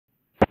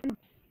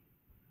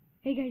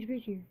Hey guys,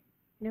 Grace here.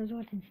 And I was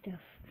watching stuff.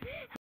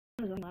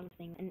 I was watching a lot of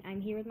things, and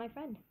I'm here with my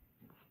friend.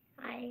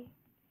 Hi.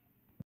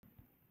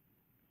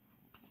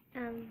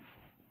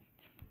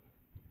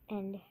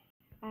 And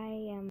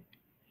I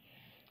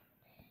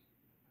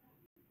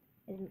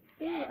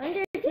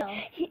Undertale.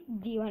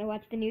 Do you want to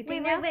watch the new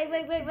thing Wait, now?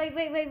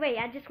 wait.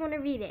 I just want to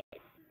read it.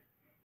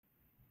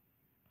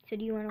 So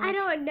do you want to watch... I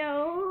don't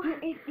know. I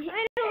don't know.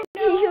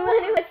 Do you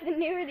want to watch the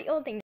new or the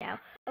old thing now?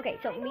 Okay,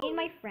 so me and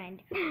my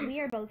friend, we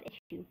are both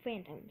into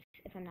fandoms,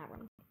 if I'm not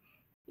wrong.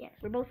 Yes.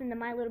 We're both in the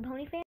My Little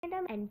Pony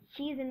fandom, and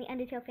she's in the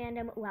Undertale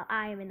fandom, while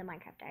I am in the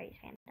Minecraft Diaries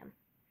fandom.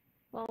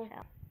 Well,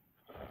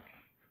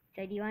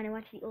 So do you want to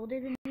watch the old or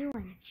the new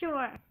one?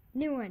 sure.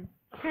 New one.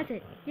 Press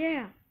it.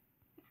 Yeah.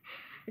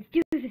 Let's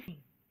do this thing.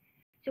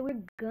 So we're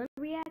gonna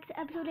react to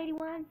episode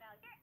 81.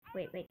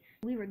 Wait.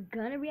 We were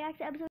gonna react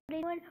to episode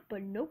 81,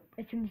 but nope.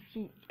 As soon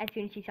as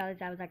she saw this,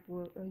 I was like,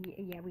 well,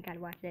 yeah, we gotta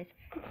watch this.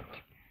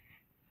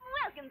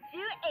 Welcome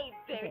to a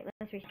very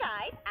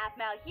guys,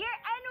 Afmal here,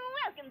 and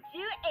welcome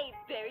to a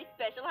very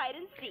special hide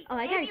and seek. Oh,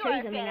 I gotta if show you you are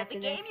a something fan of after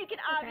the game, this. you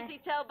can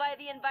obviously tell by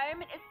the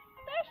environment,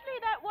 especially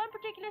that one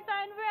particular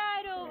sign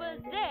right over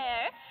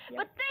there. Yep.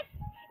 But this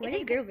What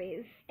is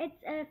Grillby's? It's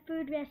a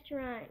food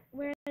restaurant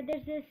where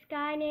there's this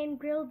guy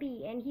named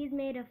Grillby, and he's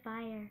made of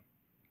fire.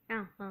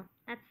 Oh, well,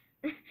 that's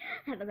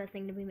not the best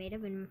thing to be made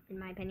of, in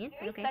my opinion.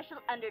 very Okay. special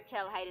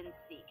Undertale hide and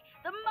seek.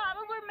 The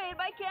models were made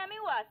by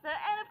Kamiwasa,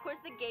 and of course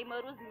the game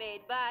mode was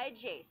made by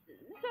Jason.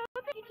 So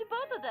thank you to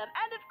both of them.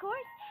 And of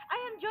course, I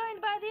am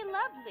joined by the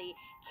lovely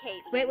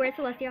Caitlin. Wait, where's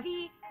Celestia?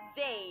 The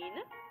Zane,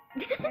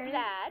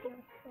 Vlad, and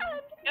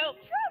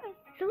Travis.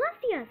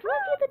 Celestia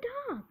the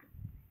dog.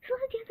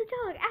 Celestia the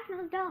dog.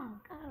 Afmal's dog.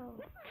 Oh,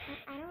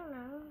 I don't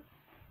know.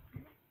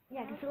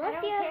 Yeah, because I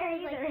don't care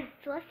Celestia either.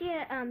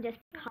 Celestia just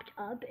popped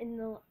up I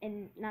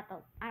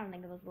don't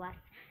think it was the last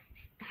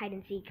hide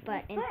and seek,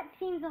 but His butt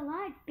seems a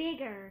lot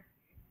bigger.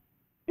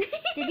 did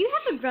you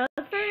have a growth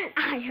spurt?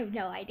 I have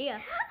no idea.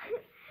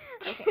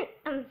 Okay.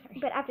 I'm sorry.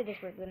 But after this,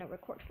 we're gonna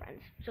record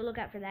Friends, so look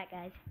out for that,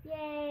 guys.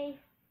 Yay.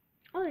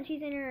 Oh, and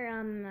she's in her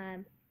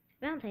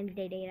Valentine's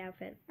Day date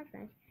outfit. That's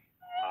nice.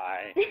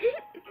 Hi.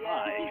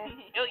 Hi.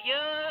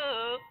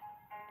 Yo.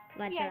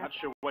 Glad Yeah. Not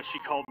sure what she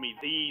called me,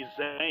 the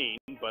Zane,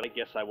 but I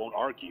guess I won't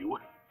argue.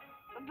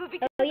 But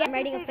because Oh, yeah, I'm I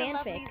writing say a the fanfic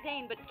lovely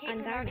Zane, but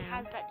Caitlin Gar already now.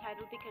 has that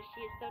title because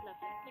she is so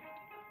lovely.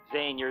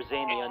 Zane, you're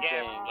Zane the Give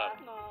Unzane. me a hug,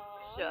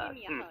 Caitlin.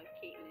 Give me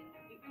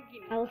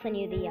I will send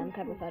you the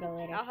cover photo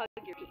later. I'll hug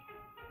your feet.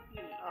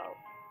 Oh,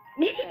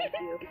 thank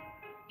you.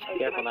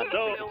 Careful not to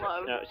Feel stick it to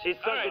love. the snow. She's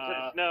sunk into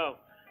the snow.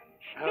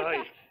 Hi.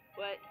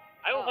 What?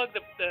 I will hug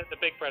the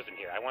big present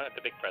here. I want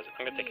the big present.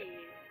 I'm gonna take it.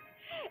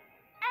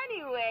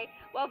 Anyway,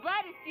 while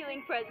Vlad is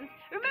stealing presents,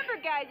 remember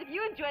guys, if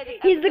you enjoy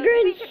this He's the episode,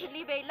 Grinch. make sure to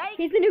leave a like,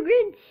 He's the new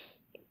Grinch.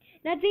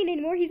 Not Zane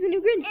anymore. He's the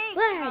new Grinch. a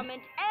Vlad.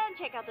 comment, and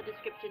check out the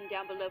description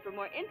down below for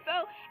more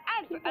info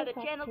and for People other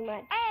talk channels. too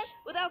much. And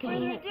without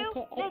further ado,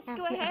 let's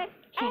go ahead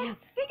and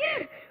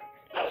begin.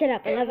 Shut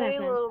up. I love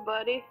Hey, Afmal. little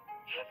buddy.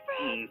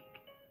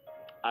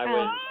 I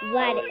would,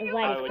 Vlad I is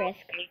would-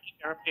 Frisk.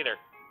 Peter.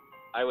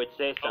 I would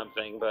say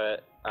something,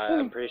 but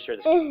I'm pretty sure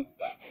this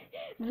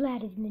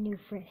Vlad is the new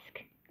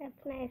Frisk. That's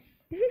nice.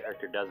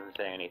 character doesn't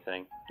say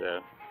anything. So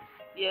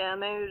Yeah,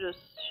 maybe just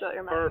shut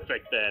your mouth.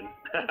 perfect then.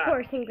 Of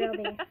course, and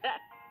Grillby.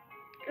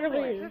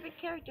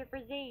 Perfect character for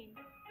Zane.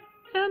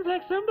 Sounds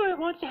like somebody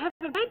wants to have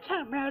a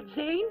bedtime round,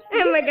 Zane.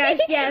 Oh my gosh,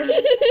 yes.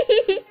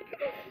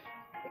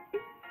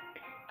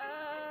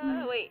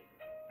 Wait.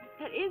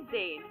 That is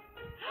Zane.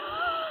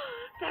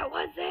 That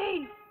was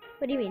Zane.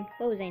 What do you mean?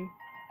 What was Zane?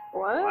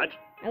 What? What?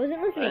 I wasn't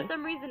For listening.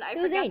 some reason, I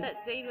Who was forgot Zane? that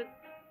Zane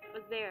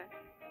was there.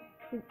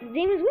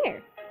 Zane was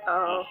where?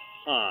 Oh,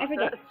 I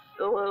forget. that's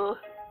a little...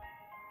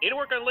 Need to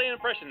work on laying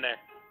impression there.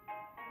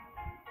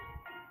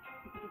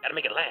 Gotta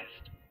make it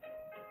last.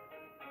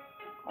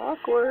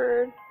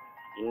 awkward.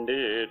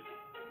 Indeed.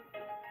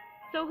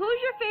 So who's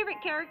your favorite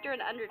character in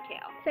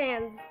Undertale?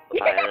 Sans.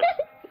 Virus.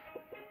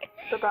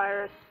 The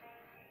virus.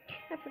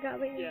 I forgot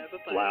what you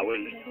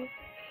Flowey.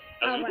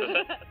 I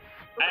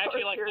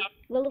actually like.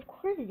 Well, of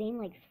course Zane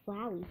likes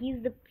Flowey.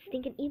 He's the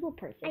stinking evil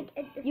person.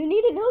 It's You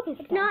need to know this.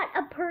 it's not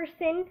a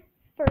person,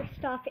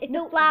 first off. It's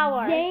No, a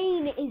flower.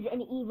 Zane is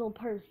an evil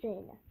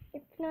person.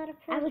 It's not a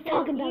person I was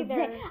talking about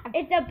either. Zane.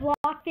 It's a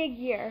block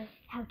figure.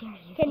 How dare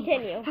you?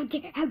 Continue. Say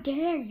that? How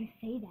dare you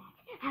say that?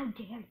 How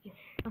dare you?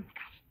 Oh my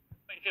gosh.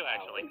 Me too,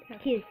 actually.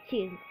 He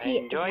is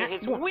Enjoy not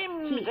his block.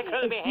 whimsical He is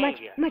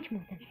behavior. much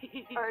more than.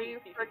 Are you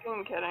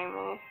freaking kidding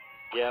me?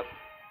 Yep.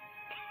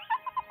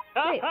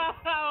 Wait.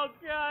 Oh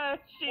gosh,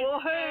 she's Well,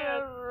 hey,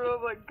 sad. oh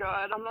my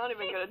god, I'm not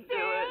even gonna do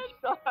it.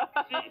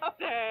 She's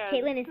sad.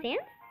 Caitlin is Sans?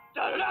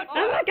 Shut it up.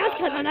 Oh my gosh,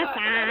 Caitlin is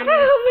Sans.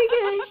 Oh my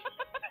gosh.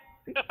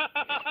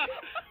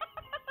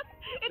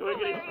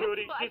 Swiggity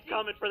Scooty, she's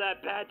coming for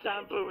that bad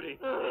time booty.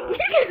 Oh,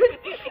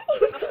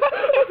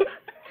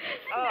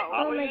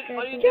 my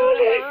what are you goodness. doing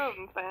in the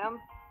room, fam?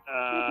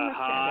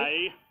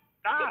 Hi.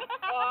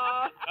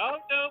 Oh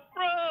no,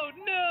 bro,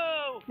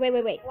 no!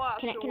 Wait. Wow,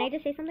 Can I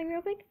just say something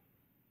real quick?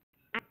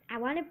 I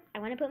wanna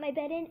put my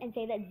bet in and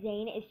say that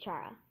Zane is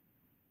Chara.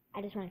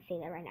 I just want to say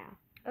that right now.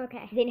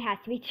 Okay. Zane has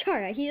to be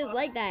Chara. He is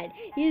like that.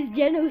 He is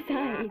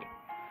genocide.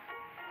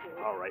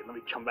 Alright, let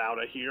me come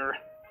out of here.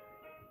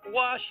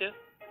 Wash it.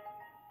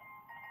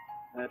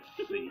 Let's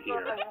see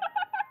here.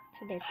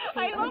 So there's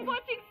I love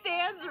watching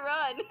Sans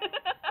run.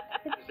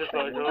 It's just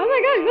like, Oh my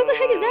gosh, what the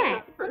heck is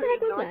that? What the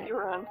heck was Dorky that?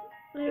 run.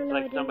 I don't It's know, I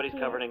like didn't somebody's see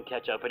it. covered in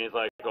ketchup and he's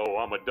like, oh,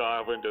 I'ma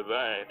dive into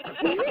that.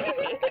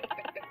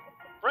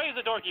 Praise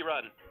the dorky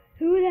run.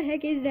 Who the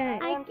heck is that?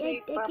 I can't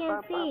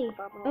see.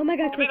 Oh my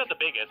god, Maybe not the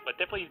biggest, but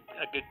definitely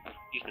a good,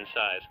 decent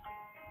size.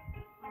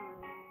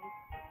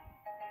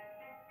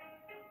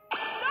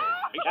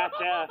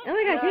 Gotcha. Oh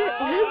my gosh,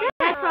 who's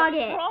that?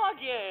 Frogget.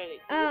 Frogget.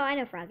 Oh, I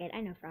know Frogget.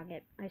 I know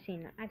Frogget. I've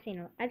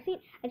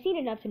seen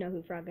enough to know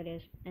who Frogget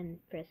is and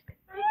Frisk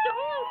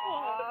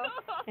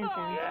and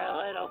Sans. Yeah,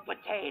 little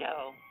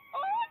potato.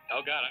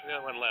 Oh god, I'm the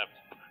only one left.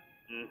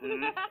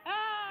 Mm-hmm.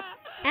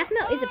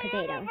 Aphmau is a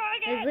potato.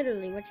 That's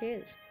literally what she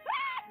is.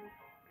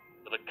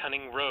 The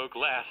cunning rogue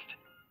last.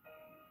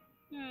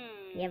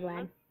 Yeah, Vlad.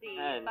 Let's see.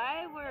 And- If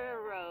I were a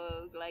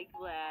rogue like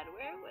Vlad,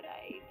 where would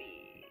I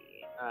be?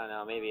 I don't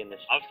know, maybe in the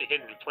Obviously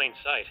hidden in plain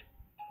sight.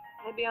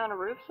 Maybe on a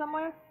roof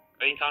somewhere?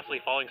 Being constantly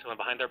following someone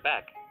behind their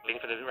back,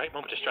 waiting for the right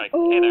moment to strike.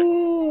 Hey there.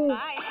 Oh,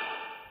 Bye.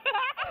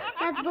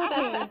 That's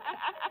Vulcan.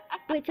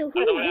 wait, so By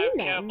who's the way, in I'm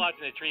then?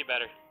 camouflaging the tree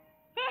better.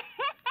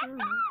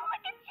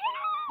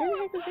 Who the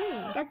heck is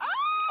in? That's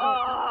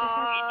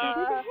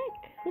Oh.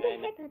 who the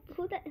heck?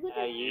 Who the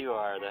heck? you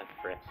are the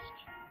Frisk.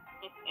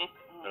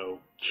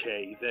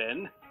 Okay,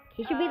 then.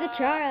 He should be the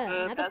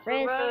Chara, not the That's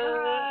Frisk.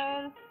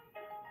 right.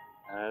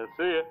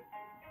 See ya.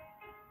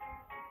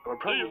 I would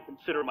probably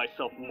consider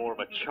myself more of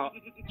a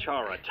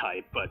Chara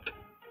type, but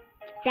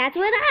That's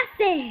what I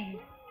said.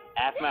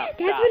 Aphmau, That's stop.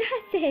 what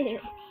I said.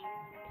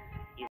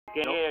 You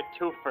can hear a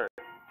twofer.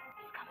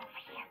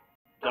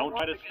 don't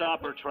try to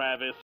stop her,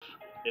 Travis.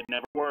 It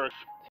never works.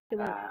 She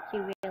won't. She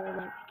really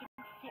won't.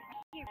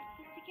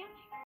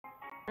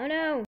 Oh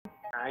no!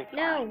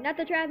 No, not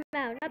the trap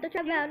mount! Not the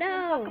trap mount!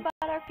 No! Talk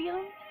about our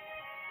feelings?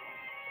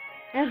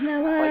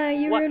 Aphmau, why?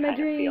 You what ruined my kind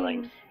of dreams.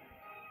 feelings?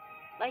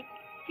 Like,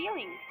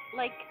 feelings.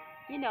 Like,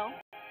 you know.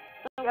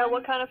 the Yeah, one-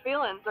 what kind of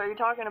feelings are you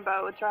talking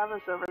about with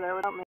Travis over there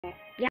without me?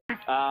 Yes,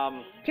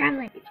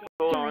 traveling.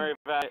 Cool, don't worry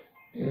about it.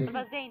 How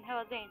about Zane? How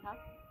about Zane, huh?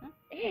 Oh,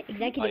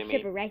 Executive you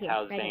shipper mean right here.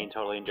 how right Zane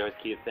totally enjoys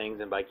cute things,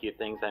 and by cute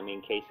things I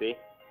mean Casey.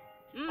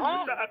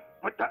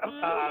 What the?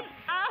 Ah.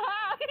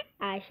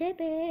 I ship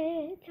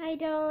it. I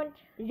don't.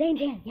 Zane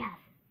Jan, yes.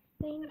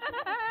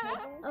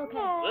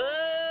 Okay.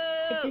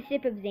 It's the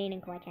ship of Zane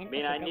and Clark Kent. I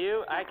mean, That's I okay.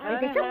 knew, I They're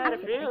kind of so had a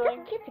cute. They're so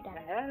feeling. cute together.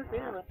 I had a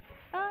feeling.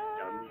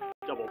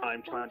 Double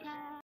time trying to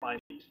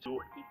find these two.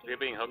 You're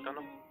being hooked on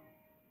them?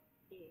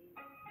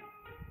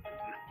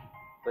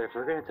 But if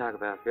we're gonna talk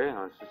about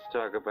feelings, let's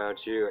talk about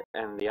you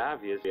and the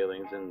obvious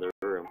feelings in the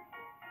room.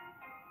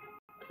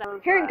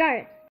 Her and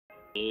Garth.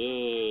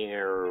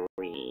 Erin.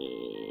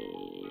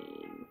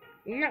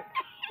 No.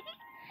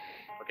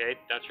 Okay,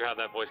 not sure how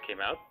that voice came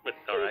out, but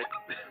it's alright.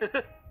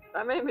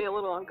 That made me a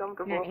little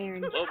uncomfortable. Not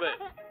Aaron. A little bit.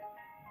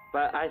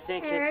 But I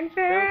think Aaron it's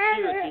so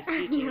cute forever. he's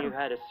teaching you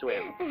how to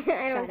swim.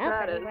 I don't Shut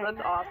up. That is, that's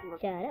awesome.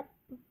 Shut up.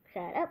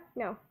 Shut up.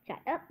 No. Shut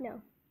up.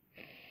 No.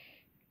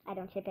 I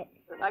don't ship it.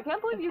 I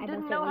can't believe you I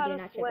didn't most know how certainly to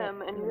do not ship it.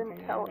 swim and you I'm didn't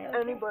gonna tell turn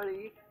around.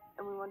 anybody.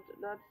 And we went to,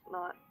 that's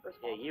not Yeah,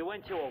 responsible. you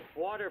went to a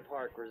water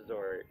park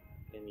resort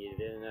and you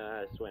didn't know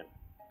how to swim.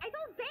 I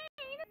told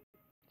Zane!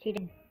 She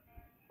did.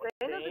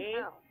 They doesn't Zane?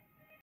 know.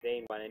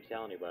 Zane, why didn't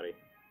tell anybody?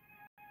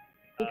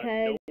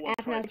 Because no one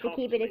Aphmau tried to talk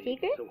keep it a me,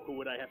 secret? So who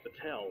would I have to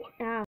tell?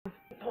 Oh,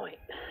 Good point.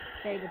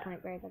 very good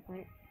point. Very good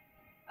point.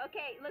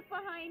 Okay, look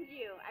behind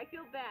you. I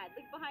feel bad.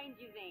 Look behind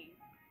you, Zane.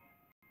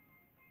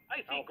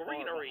 I see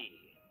greenery.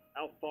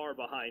 How far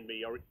behind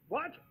me are we?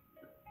 What?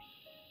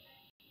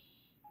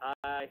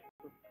 Hi.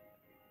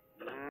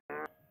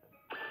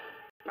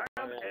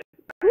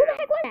 Who the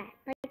heck was that?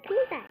 Like, who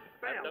was that?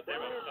 Up there, okay,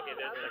 there's the second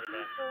one.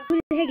 Who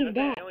the heck is Okay,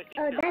 that? I only see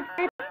Oh, two.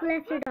 that's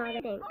Lesser Dog,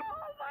 I think.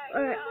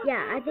 Or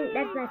yeah, I think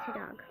that's Lesser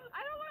Dog.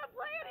 I don't want to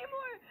play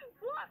anymore.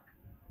 Look,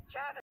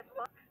 Travis,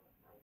 look.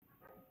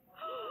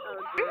 Oh,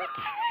 dear.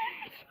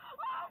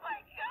 Oh my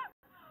god.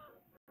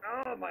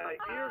 Oh, my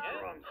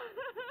eardrums.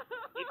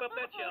 Keep up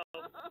that show.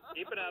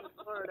 Keep it up.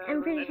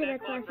 I'm pretty Let sure that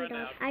that's clock Lesser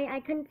run Dog. out. I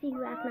couldn't see who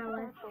Aphmau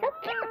was.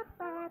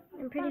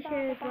 I'm pretty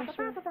sure it's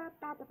Lesser.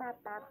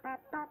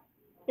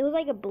 It was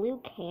like a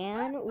blue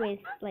can with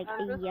like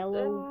I'm a just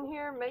yellow in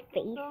here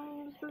making face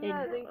some and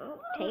spaghetti.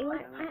 tail.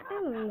 I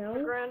don't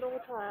know. Grand old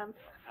time.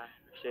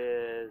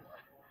 Cheers.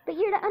 But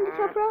you're the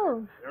Undertale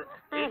Pro.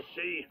 Where is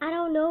she? I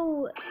don't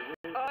know.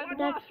 I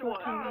That's lost one.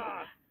 what kind of-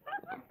 Ah,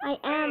 I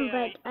am,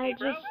 Hey, but I hey,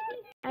 bro. just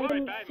I Right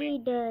didn't by see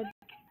me. the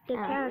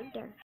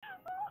character.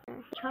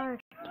 Chart.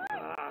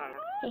 ah.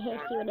 Hey,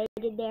 see what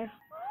I did there?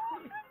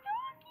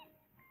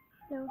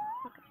 No.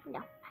 Okay. No.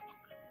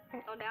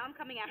 Oh, now I'm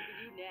coming after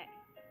you next.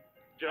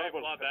 Joe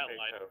will love that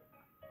line.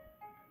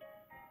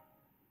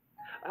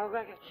 Oh,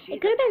 I can see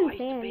It could've the been twice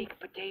Sans. baked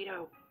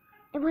potato.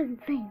 It wasn't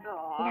Sans. It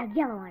Aw. has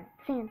yellow on it.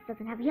 Sans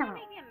doesn't have yellow.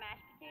 Make me a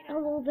mashed potato. Oh,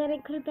 well, then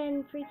it could have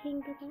been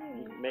freaking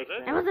papyrus. Makes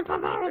sense. It wasn't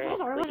papyrus. It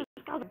Great. wasn't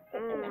papyrus.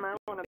 I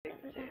want a big I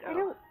potato.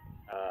 don't.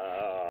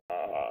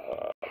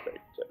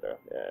 Baked potato,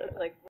 yeah. It's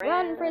like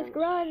Run, Frisk,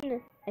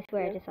 run! I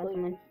swear I just saw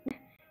someone.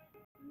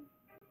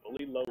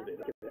 Fully loaded.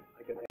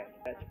 I can have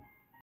that.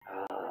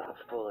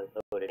 Fully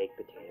loaded baked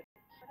potatoes.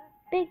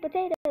 Baked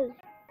potatoes.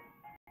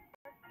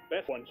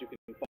 Best ones you can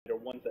find are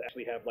ones that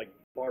actually have like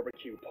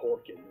barbecue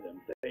pork in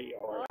them. They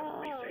are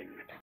amazing.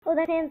 Oh,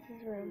 that's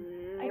Nancy's room.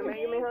 You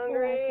making me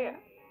hungry.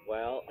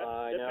 Well,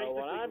 I That know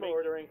what basically I'm makes-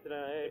 ordering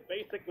tonight. It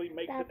basically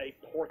makes it a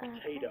pork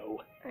potato.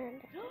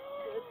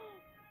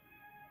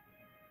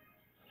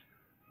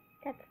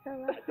 That's the I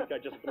last. think I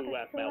just blew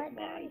last mouse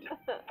mind.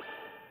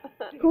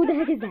 Who the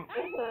heck is that?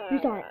 You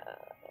saw it.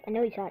 I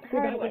know you saw it. Who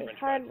the heck is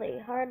Hardly,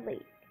 it?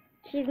 hardly.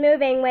 She's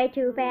moving way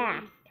too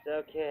fast.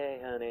 It's okay,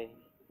 honey.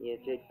 You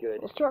did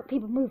good. Well, short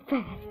people move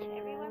fast.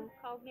 Everyone's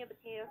called me a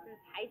potato since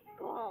high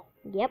school.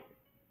 Yep.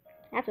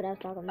 That's what I was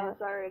talking I'm about.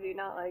 sorry, I do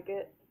not like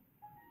it.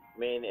 I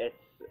mean, it's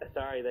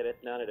sorry that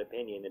it's not an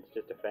opinion. It's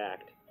just a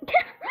fact.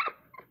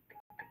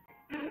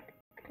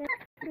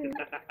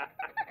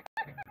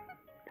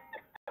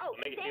 Oh,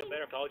 Make it feel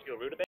better, call you a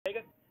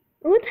rutabaga?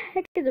 Who the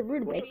heck is a What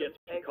rutabaga? gets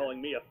you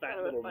calling me a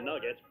fat little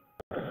nugget?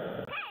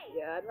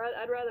 Yeah,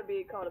 I'd rather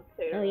be called a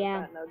potato Oh than yeah,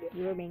 a fat nugget.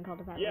 you were being called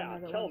a fat Yeah,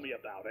 nugget tell once. me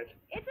about it.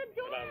 It's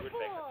adorable.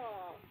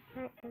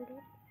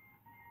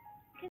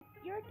 Cause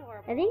you're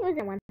adorable. I think it was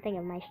in one thing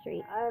of my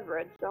street. I've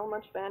read so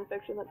much fan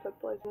fiction that took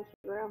place in this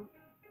room.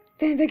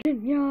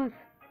 Fanfiction, yes.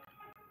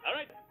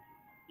 Alright.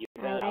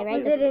 I Was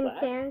read it in this.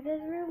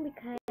 Sansa's room?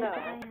 Because No. I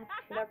have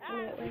to,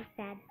 and it was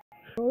sad.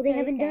 Oh, they Very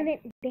haven't done sad.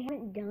 it. They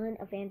haven't done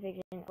a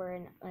fanfiction over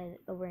an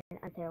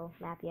Until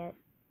map yet.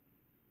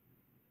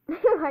 Why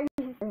are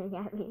you staring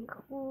at me?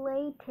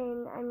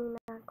 Clayton, I mean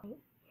not Clayton.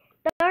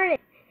 Darn it!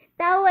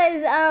 That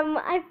was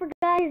I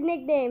forgot his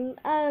nickname.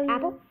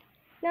 Apple?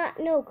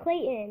 No,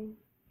 Clayton.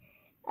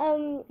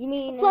 You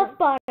mean Fluff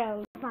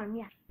Bottom. Bottom?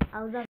 Yeah.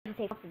 I was about to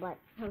say Fluff Butt.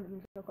 I was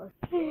so close.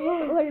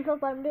 What did Fluff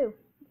Bottom do?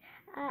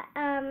 I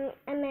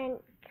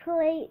meant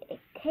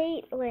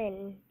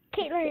Caitlin.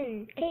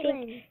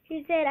 Caitlin.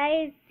 She said I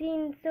had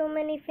seen so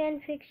many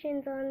fan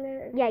fictions on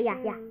the. Yeah.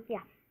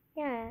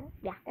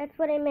 Yeah. That's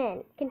what I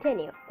meant.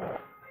 Continue.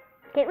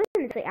 Caitlin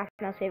is like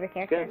Astronaut's favorite I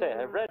was character. gonna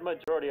say, I've read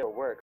majority of her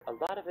work. A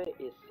lot of it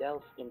is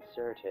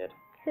self-inserted.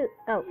 Who?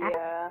 Oh,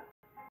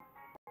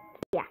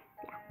 Yeah.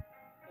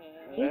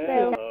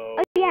 Hello.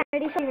 Oh yeah, I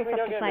already saw her Don't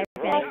stuff to get me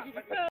Firefly.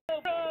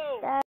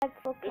 wrong. That's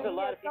There's a okay.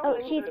 lot of people Oh,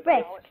 who she's insert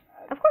Frisk.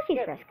 self- Of course she's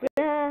Yeah,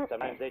 Frisk.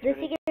 Sometimes they The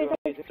turn secret into is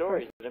amazing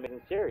stories, an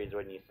amazing series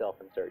when you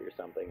self-insert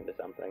something into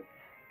something.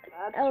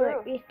 That's Oh, true.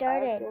 it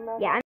restarted. I've seen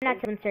that Yeah, I'm not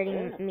happen.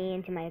 inserting me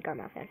into my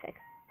Garmouth fanfic.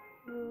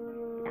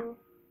 Mm,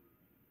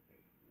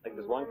 Like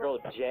this one girl,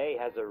 Jay,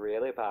 has a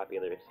really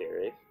popular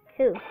series.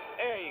 Who?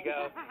 There you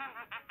go.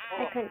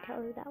 I couldn't tell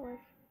who that was.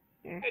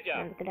 Good job.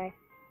 Neither could I.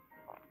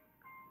 Oh,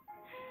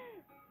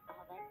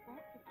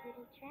 that's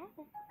little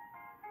Travis.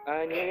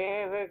 I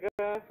never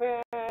gonna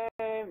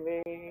find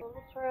me.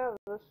 Little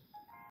Travis.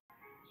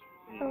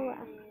 Oh,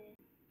 wow.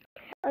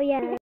 Oh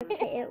yeah, okay,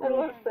 it I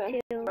love leads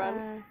Santa's to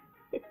run.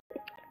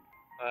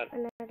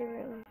 another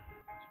room.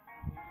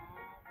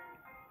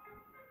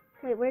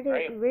 Wait, where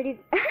Right. did?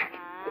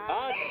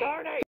 Oh,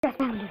 darn it! Just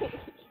found it.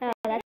 Oh,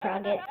 that's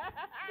Rocket.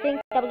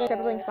 Think double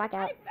triple links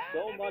blackout.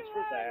 So much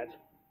for that.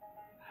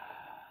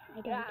 I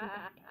don't do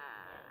that.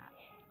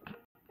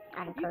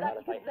 I'm You cursed. thought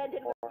you could blend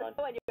in with the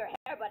flow in your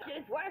hair, but it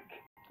didn't work.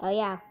 Oh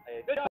yeah,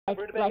 Good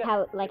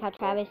job, like how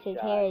Travis's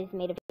hair is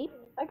made of sheep.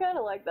 I kind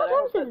of like that.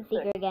 Oh, I Travis is a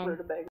seeker again.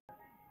 Rutabaga.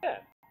 Yeah.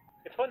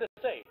 It's fun to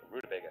say,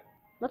 rutabaga.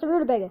 What's a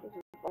rutabaga? This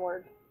is a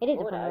word. It is a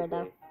What would fun I word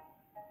though.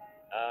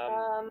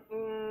 Um,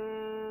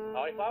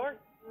 cauliflower?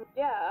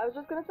 Yeah, I was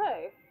just gonna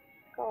say.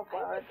 I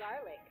Cauliflower. like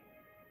garlic.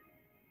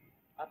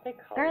 I'll take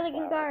Garlic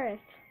and cauliflower. Gareth.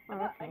 Oh,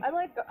 that's nice.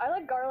 I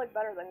like garlic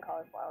better than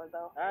cauliflower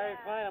though. Alright,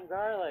 fine, I'm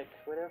garlic.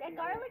 Whatever. Yeah,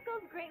 garlic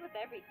goes great with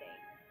everything.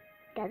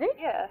 Does it?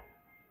 Yeah.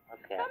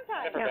 Okay.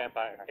 Sometimes. Except for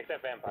vampires.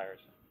 Except vampires.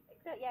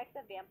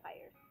 Except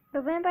vampires.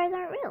 But vampires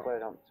aren't real. Well, I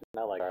don't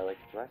smell like garlic.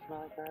 Do I smell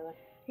like garlic?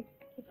 It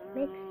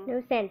makes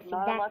no sense.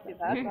 Not unless Exactly.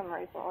 you've had some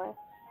recently.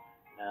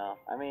 No.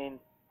 I mean,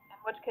 In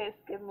which case,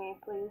 give me,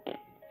 please.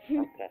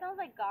 okay. Sounds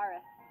like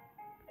Gareth.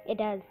 It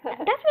does. That's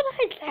what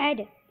I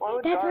said. Why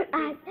would That's Garth,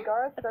 what I-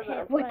 Garth says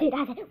it. What did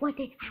I say? What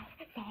did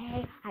I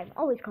say? I'm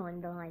always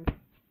calling the lines.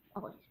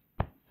 Always.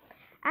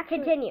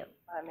 Continue.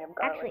 I mean,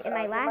 garlic. Actually, in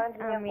my last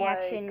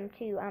reaction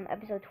to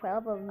episode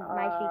 12 of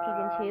My Street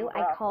Season 2,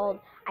 I called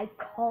I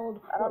don't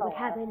what know would why.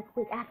 happen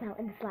with Aphmau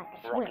in the slide.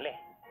 I swear.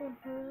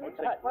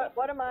 Broccoli.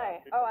 What am I?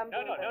 Oh, I'm No,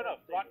 doing no. it.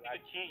 Broccoli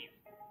with cheese.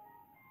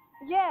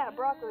 Yeah,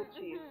 broccoli with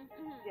cheese.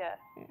 Yeah.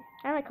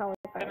 I like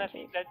cauliflower And that's,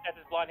 cheese. that's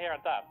his blonde hair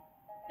on top.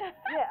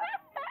 Yeah.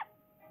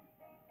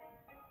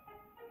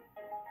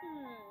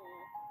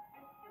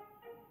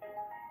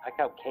 I like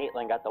how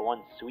Caitlyn got the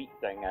one sweet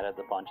thing out of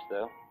the bunch,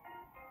 though.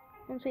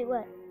 And sweet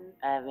what?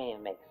 I mean,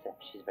 it makes sense.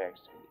 She's very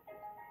sweet.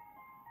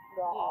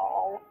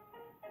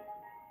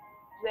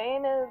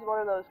 Zane is, what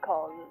are those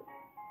called?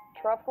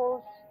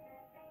 Truffles?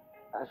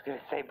 I was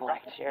gonna say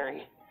black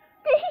cherry.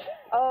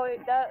 Oh,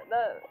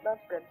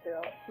 that's good too.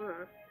 I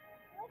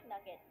like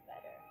nuggets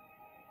better.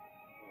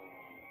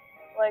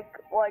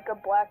 Like a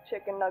black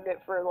chicken nugget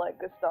for like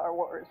a Star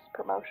Wars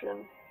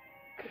promotion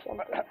or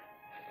something.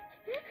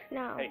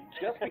 No. Hey,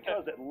 just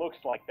because it looks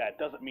like that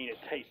doesn't mean it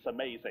tastes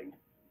amazing.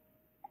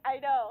 I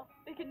know.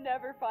 They can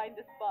never find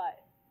the spot.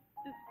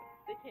 Just,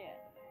 they can't.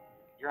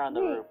 You're on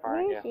the roof, Where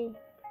aren't is you?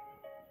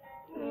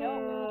 he?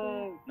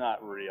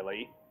 Not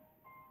really.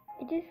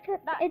 It just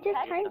Not time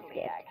technically,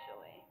 skipped.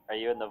 actually. Are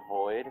you in the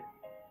void?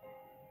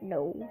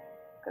 No.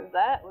 Cause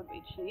that would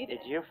be cheating. Did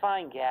you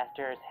find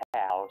Gaster's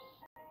house?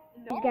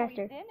 No, Who's we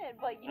Gaster? didn't,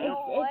 but you It's-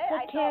 know it's what? the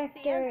I saw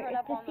character- Sans run it's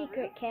up the on the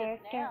secret roof just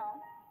character.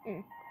 now.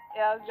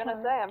 Yeah, I was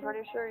gonna say, I'm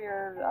pretty sure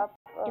you're up.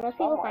 Do you want to see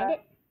go find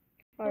it?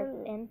 Or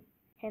Mm.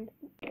 him?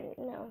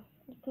 No.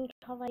 You can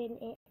call it in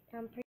it.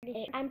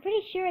 I'm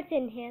pretty sure it's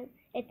in him.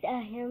 It's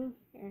him.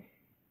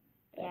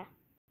 Yeah.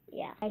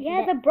 Yeah. He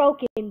has a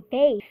broken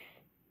face.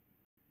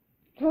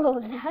 Oh,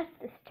 that's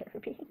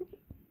disturbing.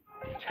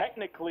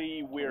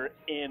 Technically, we're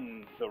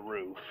in the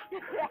roof.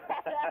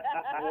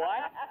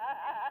 What?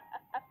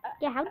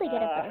 Yeah, how'd they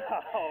get up there?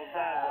 Oh,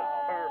 that was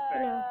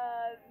perfect. No.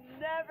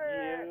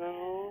 Never.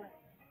 You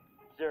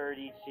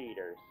dirty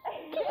cheaters.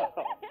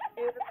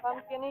 You're the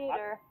pumpkin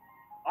eater.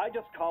 I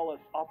just call us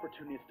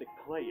opportunistic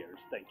players,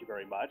 thank you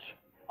very much.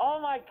 Oh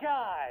my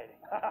god!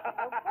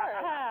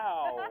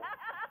 How?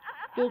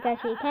 Because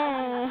he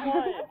can.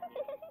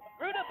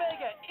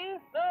 Rutabaga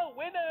is the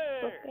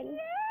winner! Broken.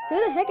 Who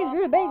the heck is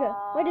Rutabaga?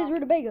 What is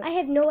Rutabaga? I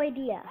have no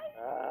idea.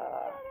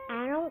 Uh,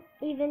 I don't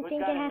even Who's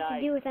think got it a has to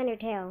knife? do with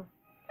Undertale.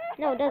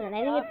 No, it doesn't.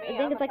 I Not think me,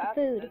 it's I'm like a a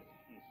food.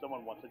 pacifist.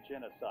 Someone wants a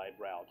genocide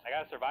route. I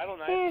got a survival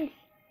knife. Since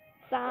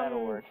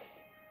that'll work.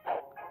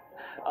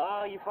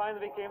 Oh, you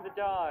finally became the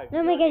dog.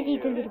 Oh my gosh,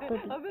 You. he's a little puppy.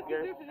 I'm just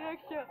You're- gonna do the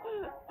next show.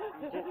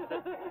 Just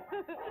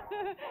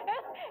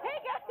Hey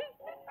guys!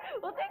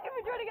 Well, thank you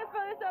for joining us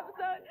for this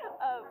episode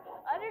of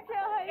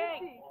Undertale Hide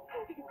and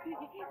Seek.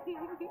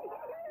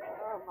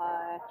 Oh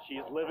my.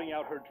 She's living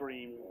out her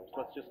dreams.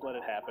 Let's just let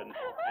it happen.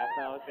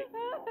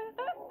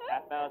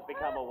 Half Mouse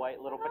become a white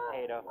little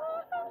potato.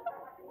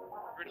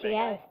 She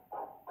has.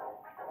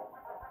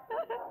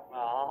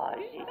 Oh,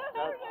 she's so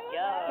What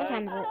young.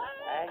 time is it?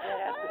 I get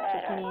a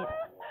pet. 6:28.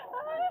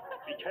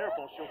 Be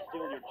careful, she'll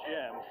steal your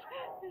gems.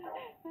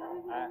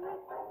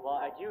 Well,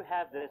 I do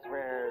have this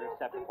rare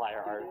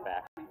Septiplier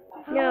artifact.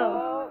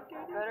 no.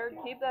 Oh, better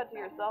keep that to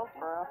yourself,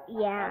 bro. I'm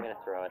Yeah. gonna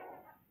throw it.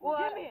 What?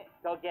 Give me it.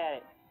 Go get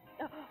it.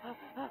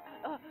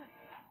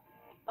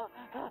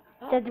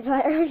 That's the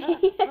fire.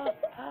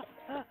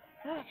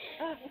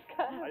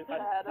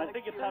 I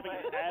think it's having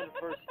an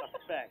adverse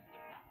effect.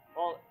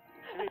 Well,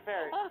 to be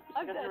fair,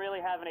 she doesn't really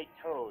have any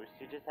toes.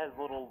 She just has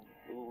little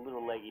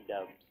leggy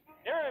dubs.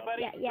 Here,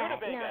 everybody. Yeah,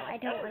 Rutabaga. no, I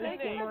don't want to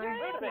see more.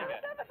 Rutabaga.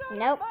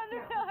 Nope.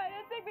 Undertale Hide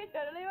and Seek. Be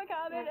sure to leave a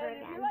comment, Never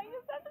and if you again. like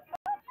this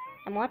episode,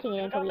 I'm watching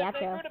it until the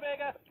outro.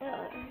 Rutabaga.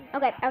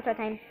 Okay, outro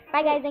time.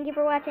 Bye guys, thank you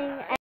for watching.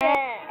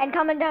 And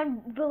comment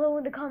down below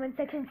in the comment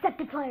section,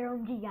 Septiplier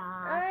OMG.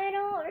 I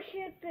don't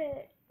ship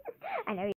it. I know you